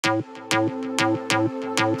Yo,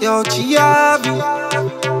 Chiavi,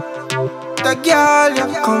 the girl, you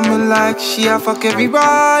coming like she a fuck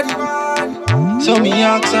everybody. So me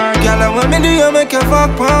ask her, girl, what me do you make you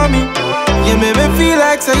fuck for me? You make me feel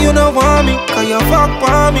like say you don't want me, cause you fuck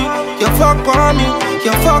for me, you fuck for me,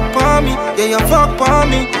 you fuck for me, yeah, you fuck for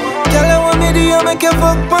me. Girl, what me do you make you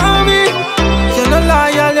fuck for me? You no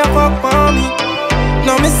loyal, you fuck for me.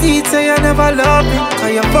 Now me see it say you never love me,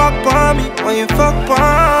 cause you fuck for me, when you fuck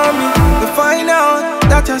for me. We find out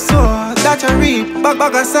that you sow, that you reap.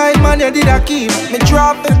 Back aside man you did a keep. Me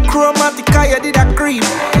drop the chromatic cause you did a creep.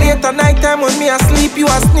 Later night time when me asleep you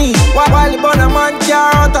a sneak. While the burn a man car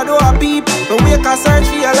out a door a peep. Me wake a search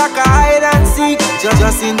for you like a hide and seek.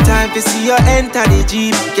 Just in time to see you enter the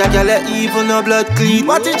jeep. Girl even no blood clean.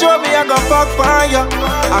 What you show me I go fuck for you.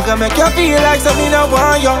 I go make you feel like something I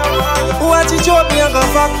want you. What you show me I go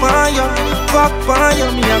fuck for you. Fuck for you,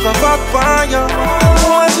 me I go fuck for you.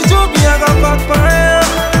 What you show me I go fuck for you.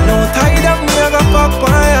 No tied up, me I go fuck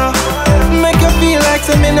for you. Make you feel like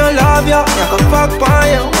say me no love you. I go fuck for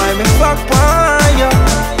you, why me fuck for you?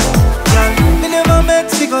 Yeah, me never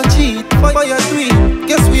make she go cheat, but you do it.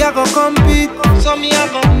 Guess we a go compete. So me a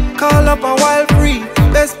go call up a wild free.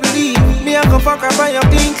 Best believe me a go fuck her by your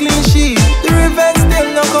clean sheet. The revenge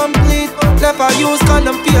still no complete. Left her use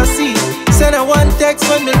condom for your seat. Send her one text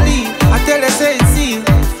when me leave. I tell her say it's sealed.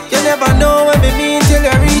 You never know what me mean till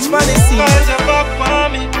you reach my sea. Cause you fuck for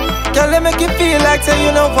me. Girl, let make you feel like say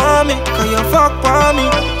you don't want me. Cause you fuck for me.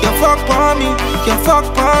 You fuck for me. You fuck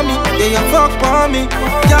for me. Yeah, you fuck for me.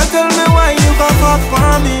 Girl, tell me why you gon' fuck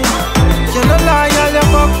for me. You no loyal, you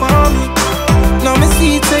fuck for me. Now me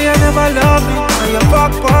see it say you never love me. Cause you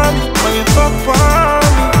fuck for me. When you fuck for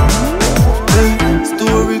me. Hey,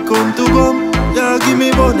 story come to come. Yeah, give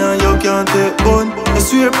me bun and you can't take bun. I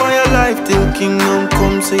swear for your life till kingdom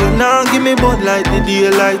come. So you now give me bun like the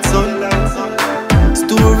daylight sun.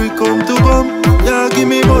 Story come to come. Yeah, give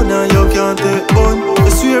me bun and you can't take bun. I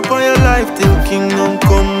swear for your life till kingdom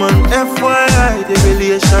come. And FYI, the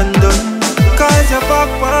relation done. Cause you fuck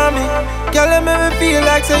for me. Girl, let me feel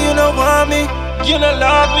like say you don't want me. You don't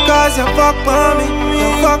love me. Cause you fuck for me. You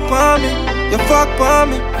fuck for me. You fuck for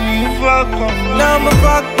me. You fuck for me. Now me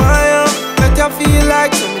fuck for you. Let you feel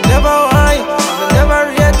like so me never want you. I never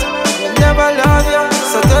rate you. I never love you.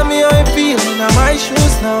 So tell me how you feel in my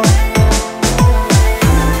shoes now.